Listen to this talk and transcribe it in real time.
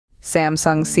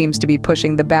Samsung seems to be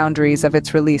pushing the boundaries of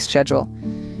its release schedule.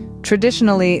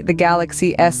 Traditionally, the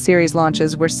Galaxy S series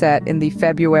launches were set in the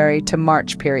February to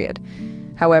March period.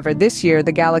 However, this year,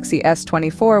 the Galaxy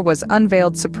S24 was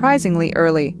unveiled surprisingly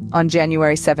early, on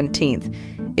January 17th.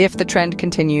 If the trend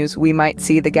continues, we might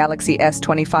see the Galaxy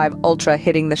S25 Ultra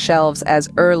hitting the shelves as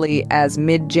early as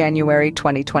mid-January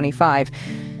 2025.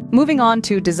 Moving on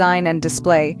to design and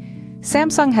display,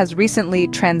 Samsung has recently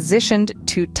transitioned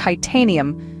to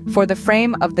titanium for the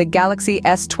frame of the Galaxy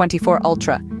S24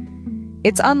 Ultra.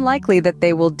 It's unlikely that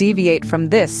they will deviate from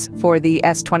this for the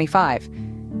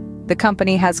S25. The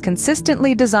company has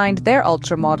consistently designed their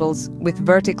Ultra models with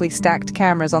vertically stacked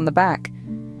cameras on the back.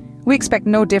 We expect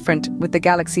no different with the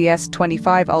Galaxy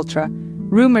S25 Ultra.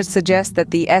 Rumors suggest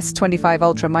that the S25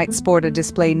 Ultra might sport a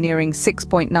display nearing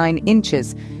 6.9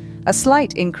 inches, a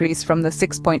slight increase from the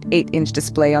 6.8-inch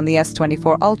display on the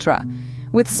S24 Ultra.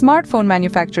 With smartphone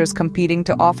manufacturers competing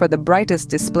to offer the brightest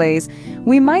displays,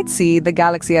 we might see the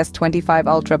Galaxy S25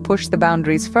 Ultra push the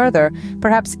boundaries further,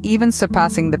 perhaps even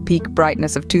surpassing the peak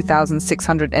brightness of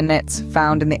 2600 nits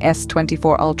found in the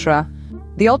S24 Ultra.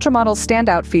 The Ultra model's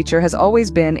standout feature has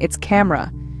always been its camera.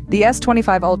 The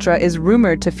S25 Ultra is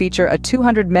rumored to feature a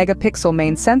 200-megapixel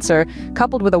main sensor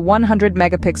coupled with a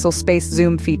 100-megapixel space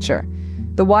zoom feature.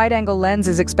 The wide-angle lens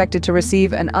is expected to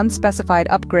receive an unspecified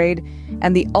upgrade,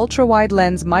 and the ultra-wide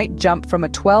lens might jump from a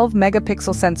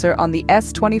 12-megapixel sensor on the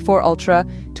S24 Ultra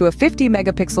to a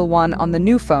 50-megapixel one on the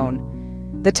new phone.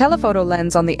 The telephoto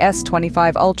lens on the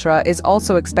S25 Ultra is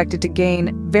also expected to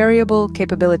gain variable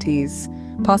capabilities,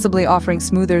 possibly offering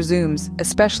smoother zooms,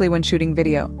 especially when shooting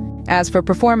video. As for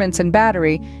performance and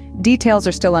battery, details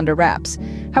are still under wraps.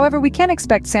 However, we can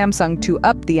expect Samsung to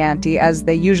up the ante as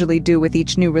they usually do with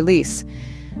each new release.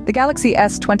 The Galaxy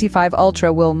S25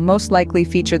 Ultra will most likely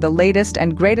feature the latest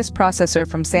and greatest processor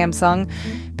from Samsung,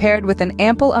 paired with an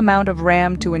ample amount of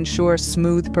RAM to ensure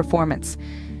smooth performance.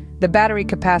 The battery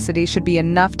capacity should be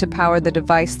enough to power the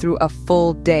device through a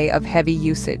full day of heavy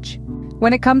usage.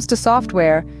 When it comes to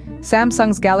software,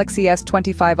 Samsung's Galaxy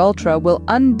S25 Ultra will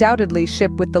undoubtedly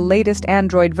ship with the latest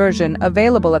Android version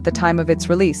available at the time of its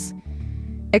release.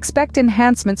 Expect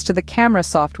enhancements to the camera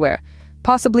software,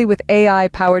 possibly with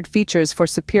AI-powered features for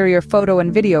superior photo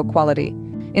and video quality.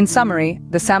 In summary,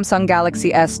 the Samsung Galaxy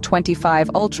S25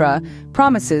 Ultra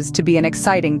promises to be an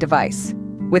exciting device.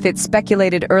 With its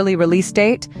speculated early release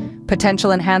date,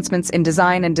 potential enhancements in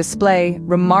design and display,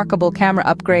 remarkable camera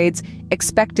upgrades,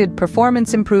 expected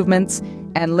performance improvements,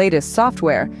 and latest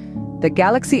software, the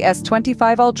Galaxy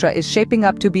S25 Ultra is shaping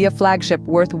up to be a flagship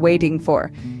worth waiting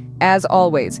for. As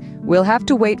always, we'll have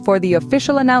to wait for the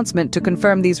official announcement to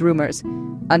confirm these rumors.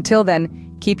 Until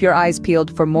then, keep your eyes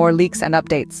peeled for more leaks and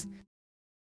updates.